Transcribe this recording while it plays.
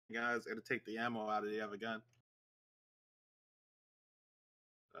Guys, gotta take the ammo out of the other gun.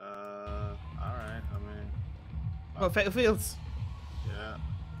 Alright, I mean... What, Fatal Fields? Yeah.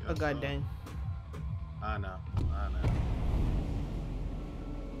 Oh, god so. dang. I know.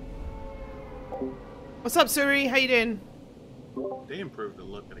 What's up, Suri? How you doing? They improved the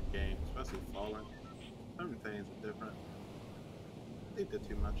look of the game, especially Fallen. Certain things are different. They did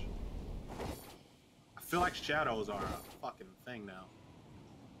too much. I feel like shadows are a fucking thing now.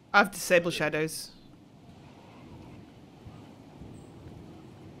 I've disabled shadows.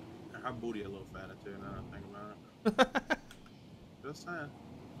 Her booty a little fatter too, now that I think about it. Just saying.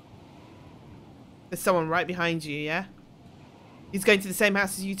 There's someone right behind you, yeah? He's going to the same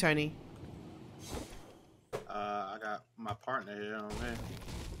house as you, Tony. I got my partner here on me.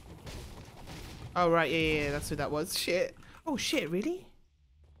 Oh, right, yeah, that's who that was. Shit. Oh, shit, really?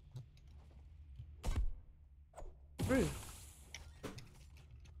 True.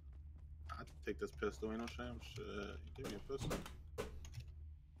 I take this pistol, ain't no shame. Shit, give me a pistol.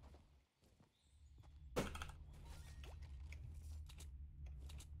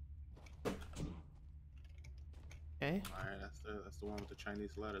 Okay. Alright, that's the one with the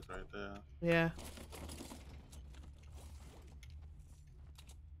Chinese letters right there. Yeah.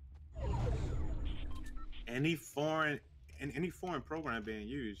 Any foreign program being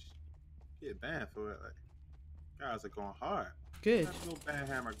used, get banned for it. Like, guys are going hard. Good. No ban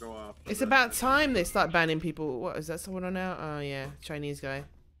hammer go off. It's about time they start banning people. What, is that someone on now? Oh, yeah. Chinese guy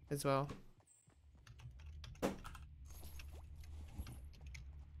as well.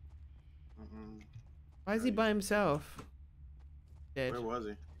 Why is he by himself? Dead. Where was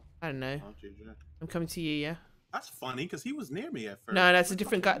he? I don't know. Oh, I'm coming to you, yeah? that's funny, because he was near me at first. No, that's a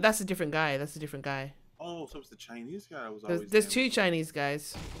different guy. That's a different guy. That's a different guy. Oh, so it's the Chinese guy that was always There's two Chinese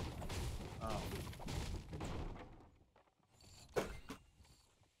guys. Oh.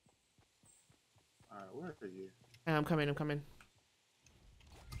 Alright, where are you? I'm coming.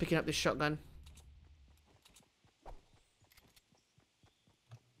 Picking up this shotgun.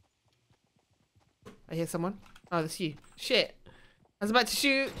 I hear someone. Oh, that's you. Shit. I was about to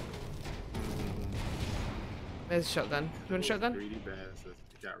shoot. There's a shotgun. You want a shotgun? Greedy bastards.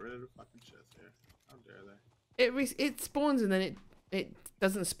 Got rid of the fucking chest here. How dare they? It spawns and then it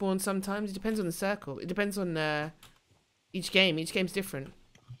doesn't spawn sometimes. It depends on the circle. It depends on each game. Each game's different.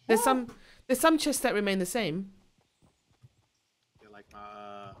 There's some chests that remain the same. Yeah,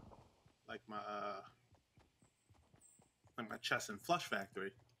 like my chest in Flush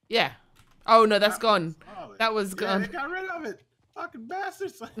Factory. Yeah. Oh no, that's gone. That was Yeah, gone. they got rid of it. Fucking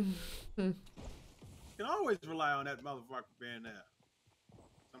bastards. You can always rely on that motherfucker being there.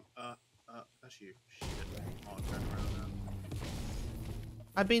 That's you. Shit. Oh, turn around now.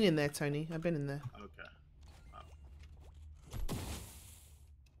 I've been in there, Tony. I've been in there. Okay.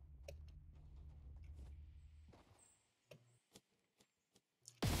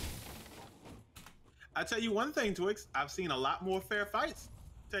 I tell you one thing, Twix. I've seen a lot more fair fights.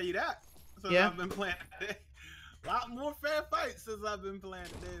 Tell you that. Since I've been playing today. A lot more fair fights since I've been playing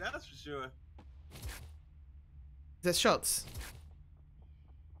today. That's for sure. There's shots.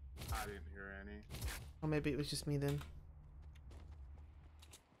 I didn't hear any. Or maybe it was just me then.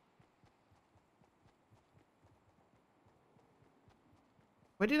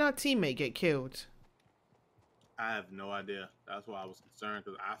 Where did our teammate get killed? I have no idea. That's why I was concerned,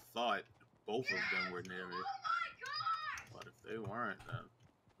 because I thought both of them were near me. But if they weren't, then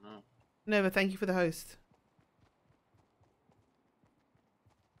no. Nova, thank you for the host.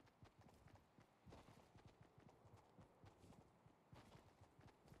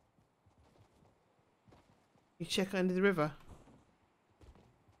 You check under the river.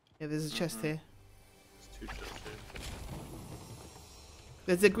 Yeah, there's a chest here. There's two chests here.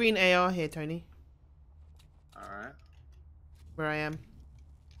 There's a green AR here, Tony. Alright. Where I am.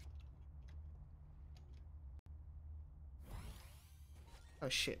 Oh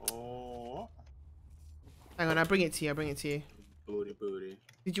shit. Oh. Hang on, I'll bring it to you. Booty.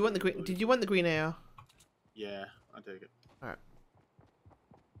 Did you want the green? Did you want the green AR? Yeah, I'll take it. All right.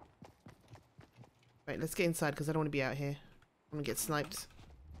 Right, let's get inside because I don't want to be out here. I'm gonna get sniped.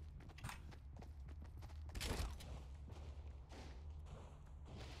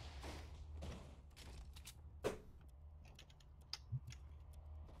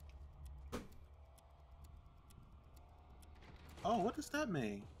 Oh, what does that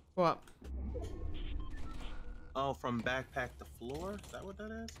mean? What? Oh, from backpack to floor? Is that what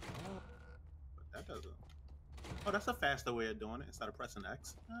that is? Oh, but that doesn't. Oh, that's a faster way of doing it instead of pressing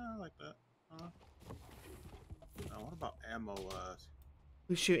X. I like that. Now, what about ammo?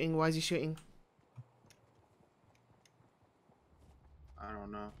 Who's shooting? Why is he shooting? I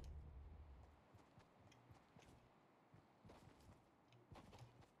don't know.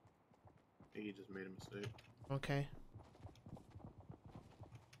 I think he just made a mistake. Okay.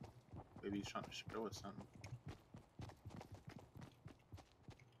 Maybe he's trying to show us something.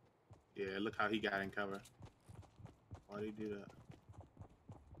 Yeah, look how he got in cover. Why did he do that?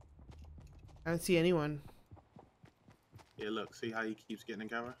 I don't see anyone. Yeah, look. See how he keeps getting in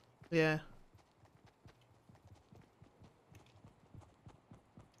cover? Yeah.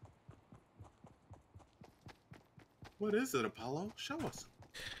 What is it, Apollo? Show us.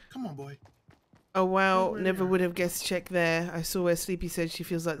 Come on, boy. Oh wow, Over never here. would have guessed check there. I saw where Sleepy said she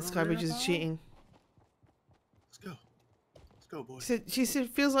feels like the Over Skybridge here, is Apollo? cheating. Let's go. Let's go, boy. She said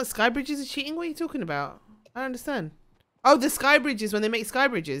feels like Skybridges is cheating? What are you talking about? I don't understand. Oh, the Skybridges, when they make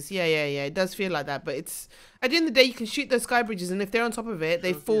Skybridges. Yeah. It does feel like that. But it's, at the end of the day, you can shoot those Skybridges, and if they're on top of it,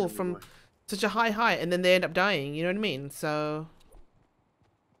 they Show us the fall enemy, from boy. such a high height, and then they end up dying. You know what I mean? So...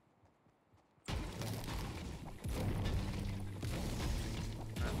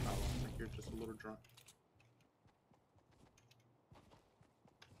 Alright, Apollo, I think you're just a little drunk.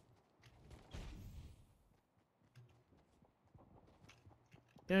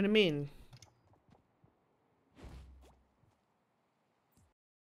 You know what I mean?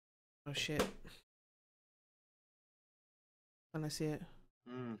 Oh shit. Can I see it?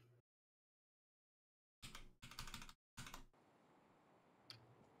 Mm.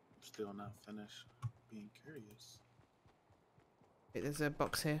 Still not finished being curious. Wait, there's a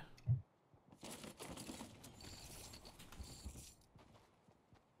box here.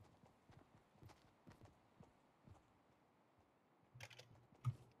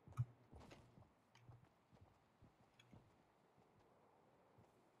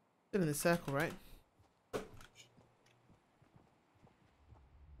 Still in the circle, right?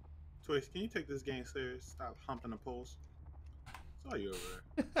 Twix, can you take this game serious? Stop humping the poles. Saw you over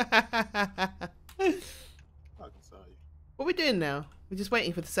there. Fucking saw you. What are we doing now? We're just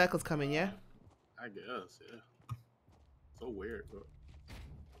waiting for the circles coming, yeah? I guess, yeah. So weird, but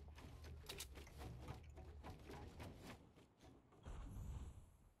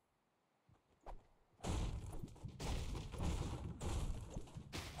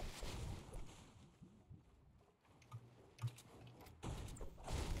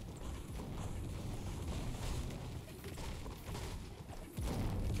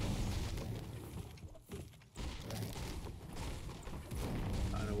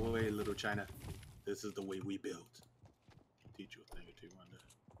by the way, little China, this is the way we build. Teach you a thing or two one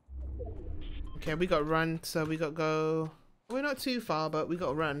day. Okay, we got to run, so we got to go... We're not too far, but we got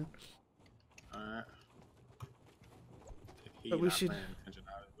to run. Alright. But we should- paying attention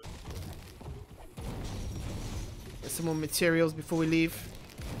out of it. Get some more materials before we leave.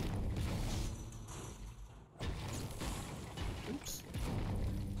 Oops.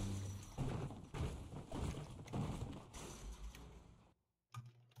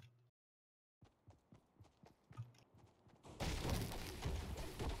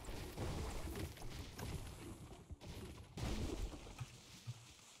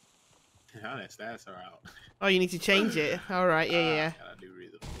 Now that stats are out. Oh, you need to change it. All right, yeah. I do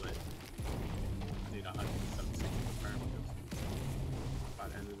read the split. I need 176 confirmed by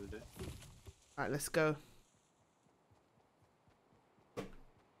the end of the day. All right, let's go.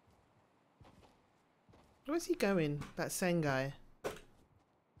 Where's he going? That Sen guy.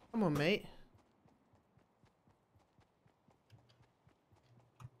 Come on, mate.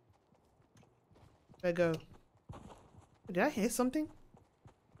 There go. Did I hear something?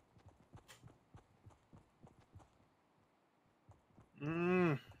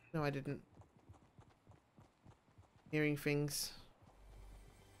 Mm. No, I didn't. Hearing things.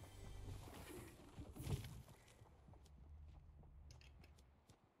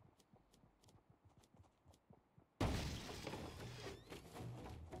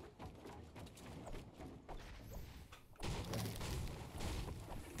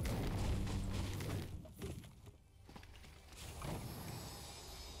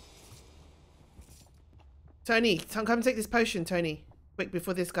 Tony, come take this potion, Tony. Quick,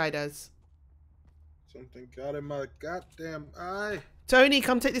 before this guy does. Something got in my goddamn eye. Tony,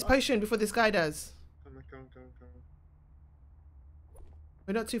 come take this potion before this guy does. Come.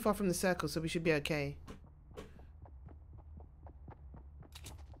 We're not too far from the circle, so we should be okay.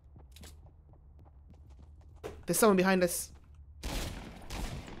 There's someone behind us.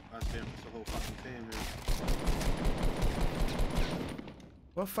 That's him. It's the whole fucking team here.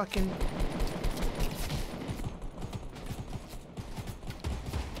 What fucking...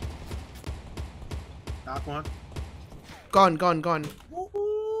 Knock one. Gone.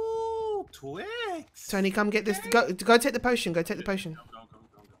 Woohoo! Twix! Tony, come get this. Go take the potion. Go take the potion. Go.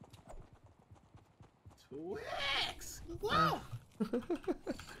 Twix. Wow.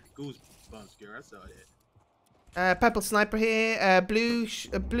 Goosebumps, girl. I saw that. Purple sniper here. Blue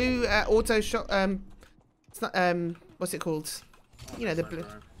auto shot. What's it called? You know, the blue.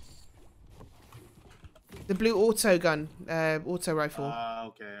 The blue auto gun. Auto rifle.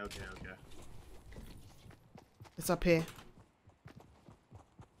 Okay. It's up here.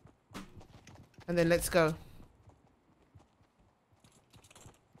 And then let's go.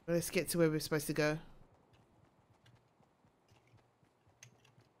 Let's get to where we're supposed to go.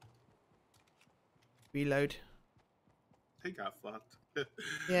 Reload. They got fucked.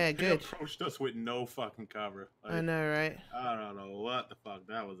 Yeah, They good. approached us with no fucking cover. Like, I know, right? I don't know what the fuck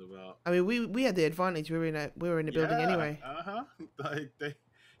that was about. I mean, we had the advantage. We were in the building anyway. Like they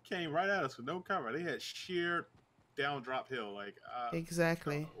came right at us with no cover. They had sheer down drop hill. Like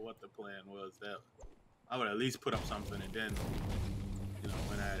Exactly. I don't know what the plan was. That I would at least put up something and then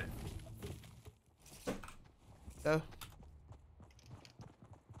went at it. Go.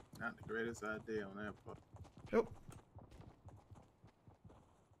 Not the greatest idea on that part. Oh.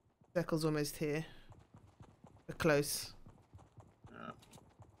 Circle's almost here. We're close. Yeah.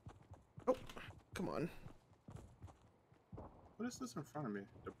 Oh, come on. What is this in front of me?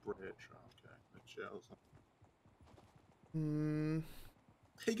 The bridge. Okay, the shells.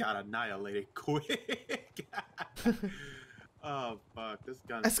 He got annihilated quick. Oh fuck! This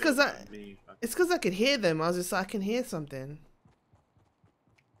gun. It's because I could hear them. I was just like, I can hear something.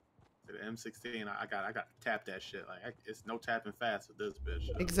 The M16, I got to tap that shit. Like it's no tapping fast with this bitch.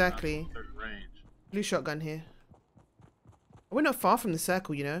 Exactly. Certain range. Blue shotgun here. We're not far from the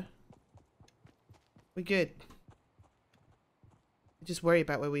circle, you know. We're good. Just worry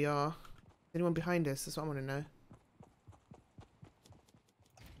about where we are. Is anyone behind us? That's what I want to know.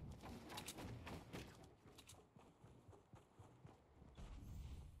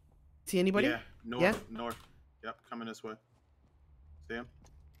 See anybody? Yeah, north. Yep, coming this way. See him?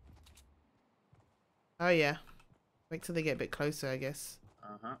 Oh yeah. Wait till they get a bit closer, I guess.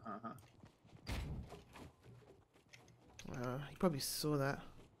 He probably saw that.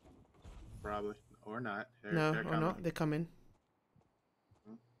 Probably. Or not. No, or not. They're coming.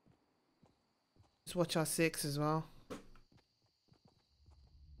 Just watch our 6 as well. They're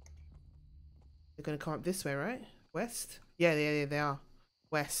gonna come up this way, right? West? Yeah, they are.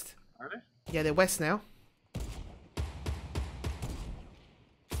 West. Are they? Yeah, they're west now.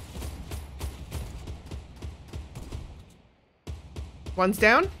 One's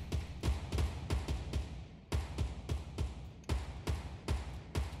down.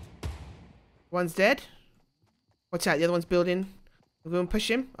 One's dead. Watch out, the other one's building. We're going to push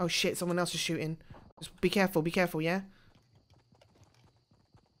him. Oh shit, someone else is shooting. Just be careful, yeah?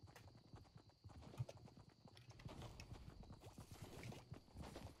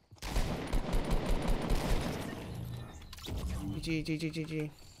 GG.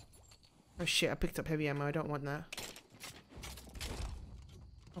 Oh shit, I picked up heavy ammo. I don't want that.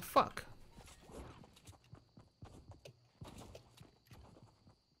 Oh fuck.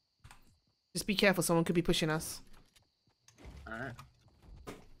 Just be careful, someone could be pushing us. Alright.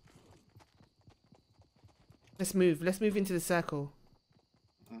 Let's move into the circle.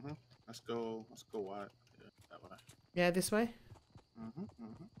 Let's go wide. Yeah, that way. Yeah, this way? I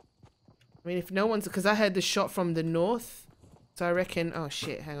mean, if no one's... Because I heard the shot from the north. So I reckon... Oh,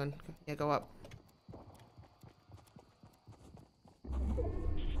 shit. Hang on. Yeah, go up.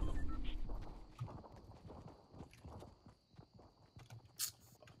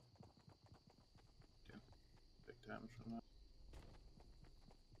 Big damage from that.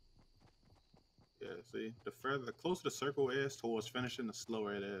 Yeah, see? The closer the circle is towards finishing, the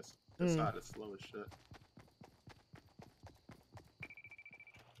slower it is. This side is slow as shit.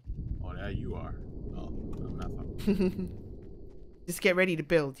 Oh, there you are. Oh, I'm not fucking. Just get ready to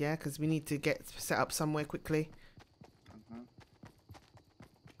build, yeah? Because we need to get set up somewhere quickly.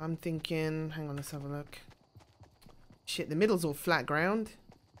 I'm thinking... Hang on, let's have a look. Shit, the middle's all flat ground.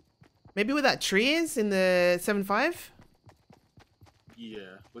 Maybe where that tree is in the 7.5?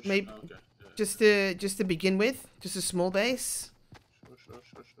 Yeah. Maybe okay. Yeah. just to begin with. Just a small base. Sure.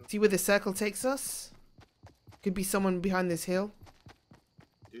 See where the circle takes us? Could be someone behind this hill.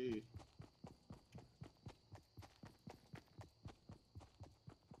 Indeed.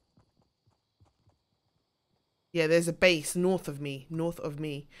 Yeah, there's a base north of me.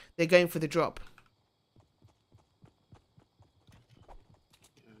 They're going for the drop.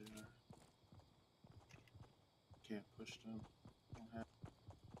 Yeah. Can't push them.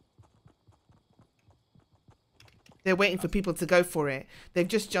 They're waiting for people to go for it. They've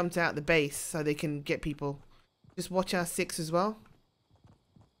just jumped out the base so they can get people. Just watch our 6 as well.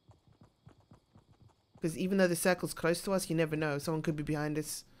 Because even though the circle's close to us, you never know. Someone could be behind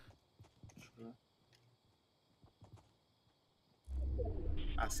us. Sure.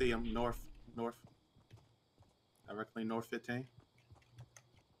 I see him north. Directly north 15.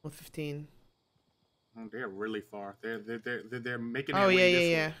 Or 15. They're really far. They're making Oh their way yeah, this yeah,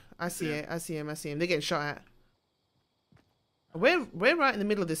 way. yeah. I see it. I see him. They're getting shot at. We're right in the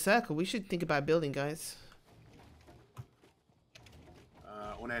middle of the circle. We should think about building, guys.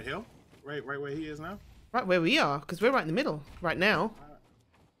 On that hill, right where he is now. Right where we are, because we're right in the middle right now.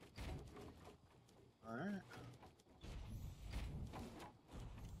 All right.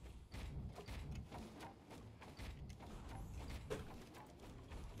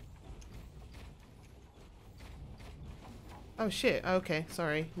 Oh shit. Okay,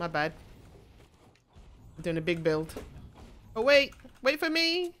 sorry. My bad. I'm doing a big build. Oh wait for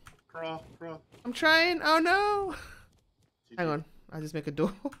me. Crawl. I'm trying. Oh no. GG. Hang on. I just make a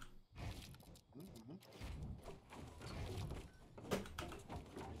door.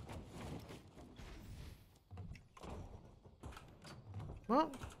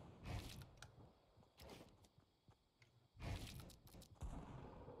 What?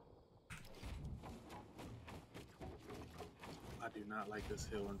 I do not like this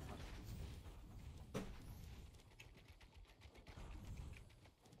hill in front of us.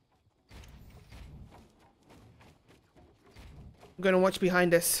 I'm gonna watch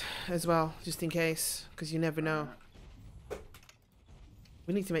behind us as well, just in case, because you never know.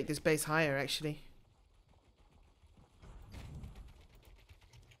 We need to make this base higher, actually.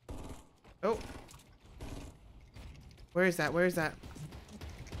 Oh. Where is that?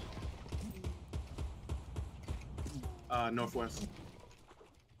 Northwest.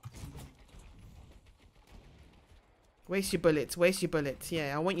 Waste your bullets.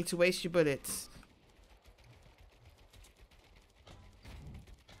 Yeah, I want you to waste your bullets.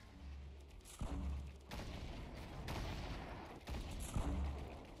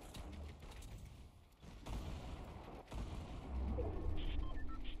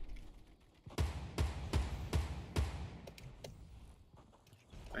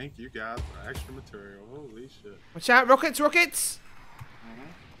 Thank you guys for extra material. Holy shit. Watch out, rockets!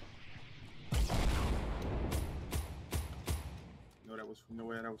 You know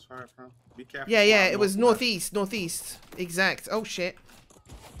where that was fired from? Be careful. Yeah, it was northeast. Exact. Oh shit.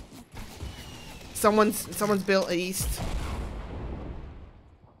 Someone's built east.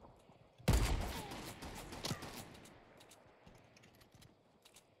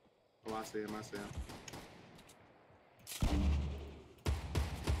 Oh, I see him.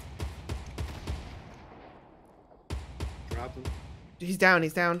 Dropped him. He's down.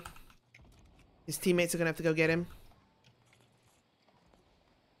 His teammates are gonna have to go get him.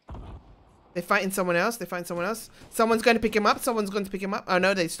 They're fighting someone else. Someone's going to pick him up. Oh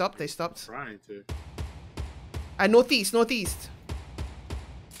no, they stopped. Trying to. Northeast.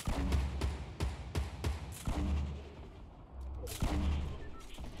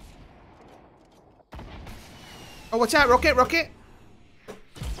 Oh, watch out, rocket.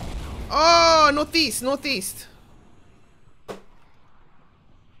 Oh, northeast.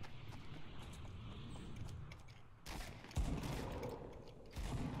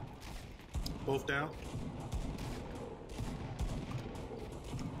 Both down.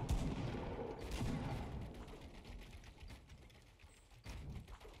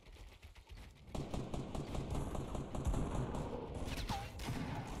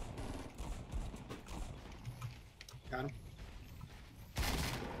 Got him.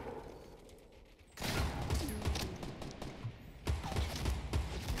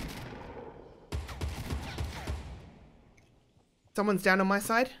 Someone's down on my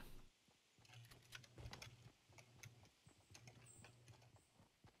side.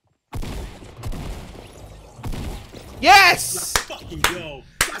 Yes! Let's fucking go.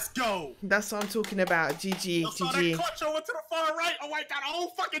 Let's go. That's what I'm talking about. GG. I saw that clutch over to the far right. Oh, I got a whole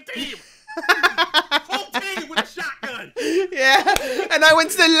fucking team. Whole team with a shotgun. Yeah, and I went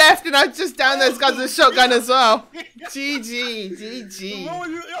to the left and I just downed those guys with a shotgun as well. GG. I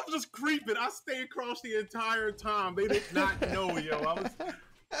was just creeping. I stayed across the entire time. They did not know, yo.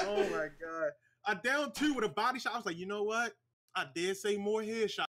 Oh my god. I downed two with a body shot. I was like, you know what? I did say more headshots.